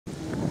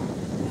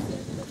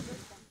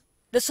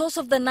The source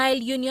of the Nile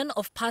Union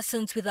of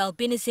Persons with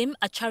Albinism,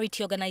 a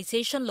charity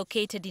organization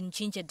located in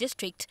Jinja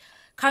district,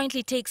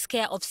 currently takes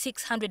care of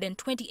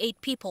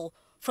 628 people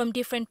from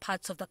different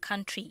parts of the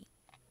country.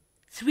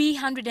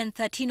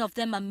 313 of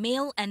them are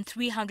male and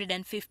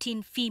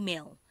 315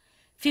 female.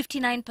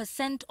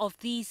 59% of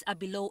these are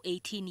below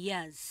 18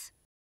 years.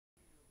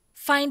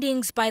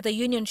 Findings by the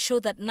union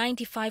show that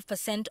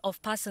 95% of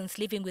persons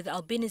living with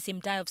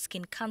albinism die of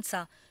skin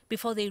cancer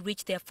before they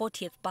reach their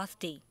 40th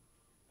birthday.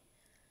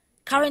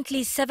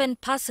 Currently, 7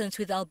 persons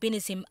with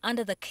albinism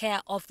under the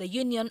care of the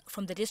union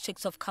from the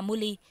districts of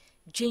Kamuli,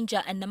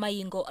 Jinja and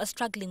Namayingo are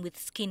struggling with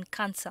skin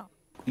cancer.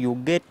 You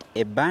get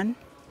a burn,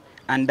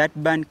 and that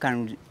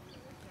burn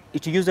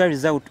it usually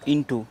result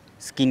into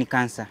skin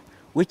cancer,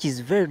 which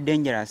is very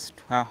dangerous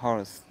to our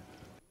health.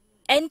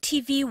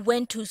 NTV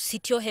went to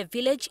Sityohe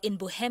village in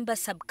Buhemba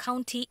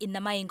sub-county in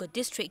Namayingo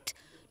district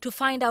to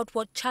find out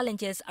what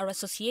challenges are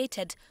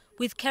associated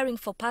with caring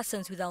for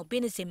persons with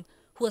albinism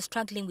who are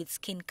struggling with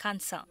skin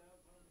cancer.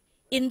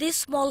 In this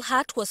small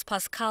hut was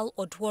Pascal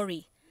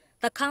Odwori.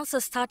 The cancer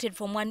started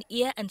from one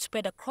ear and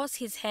spread across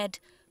his head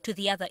to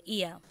the other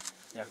ear.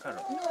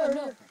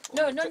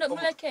 No,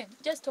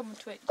 just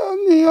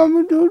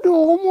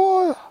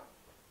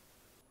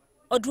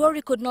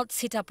Odwori could not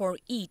sit up or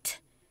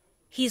eat.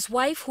 His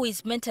wife, who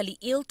is mentally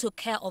ill, took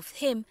care of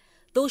him,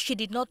 though she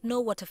did not know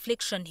what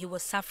affliction he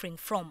was suffering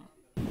from.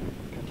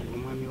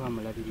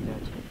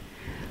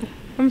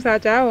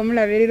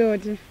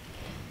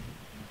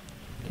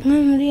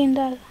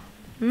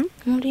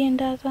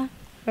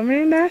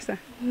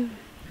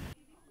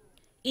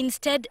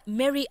 Instead,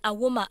 Mary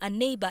Awoma, a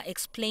neighbor,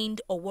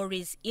 explained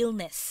Odwori's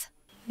illness.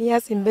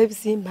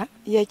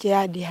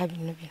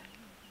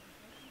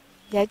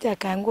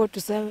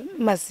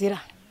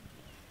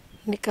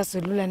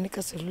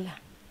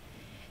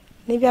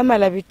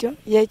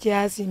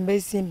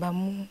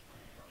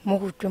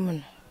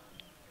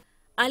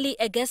 Ali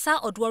Egesa,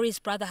 Odwori's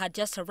brother, had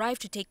just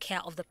arrived to take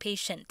care of the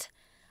patient.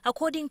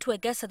 According to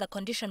Egesa, the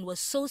condition was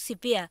so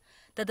severe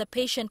that the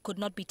patient could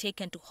not be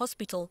taken to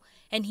hospital,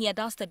 and he had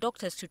asked the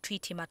doctors to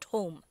treat him at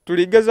home.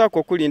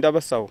 Tuligezaako kulinda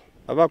abasawo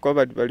abaako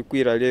bali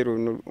kwira leero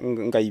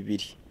nga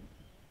ibiri.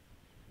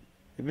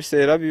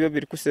 Ebiseera bibyo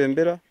biri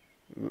kusembera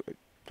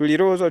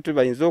tulirowooza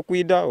tubayinza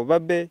okwida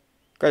obabe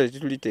kale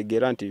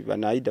tulitegeera nti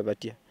banaayida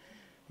batya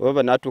oba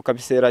banaatuuka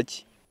biseera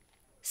ki.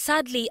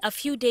 Sadly, a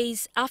few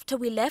days after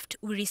we left,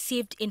 we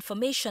received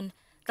information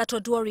that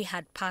Odwori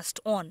had passed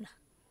on.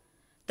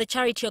 The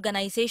charity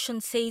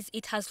organization says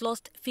it has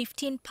lost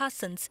 15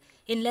 persons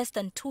in less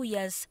than 2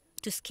 years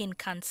to skin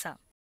cancer.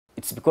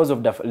 It's because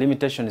of the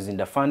limitations in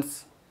the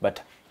funds,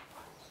 but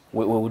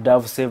we would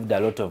have saved a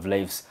lot of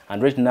lives.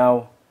 And right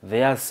now,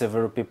 there are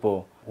several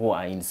people who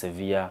are in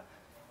severe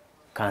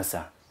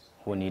cancer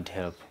who need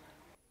help.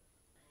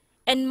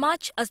 And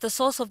much as the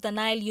source of the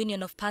Nile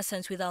Union of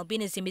Persons with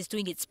Albinism is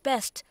doing its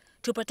best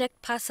to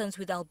protect persons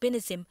with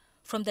albinism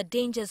from the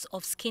dangers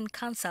of skin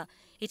cancer,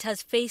 it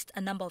has faced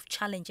a number of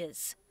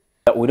challenges.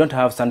 We don't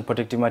have some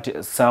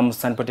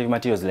sun protective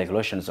materials like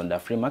lotions on the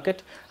free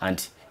market,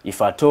 and if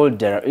at all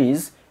there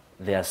is,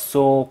 they are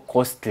so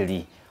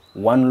costly.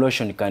 One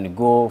lotion can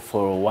go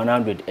for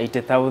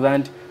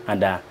 180,000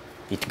 and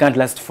it can't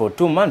last for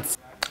 2 months.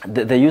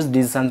 They use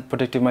these sun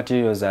protective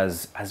materials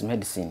as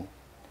medicine,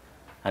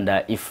 and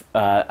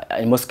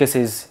in most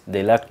cases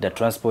they lack the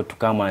transport to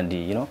come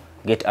and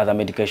get other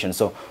medications.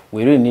 So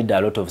we really need a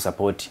lot of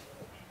support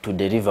to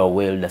deliver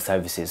well the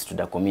services to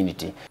the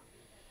community.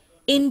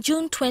 In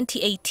June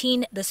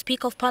 2018, the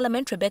Speaker of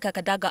Parliament, Rebecca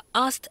Kadaga,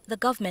 asked the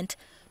government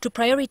to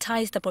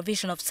prioritize the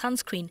provision of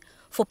sunscreen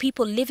for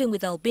people living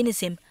with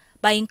albinism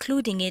by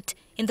including it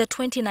in the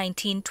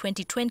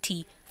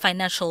 2019-2020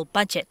 financial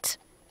budget.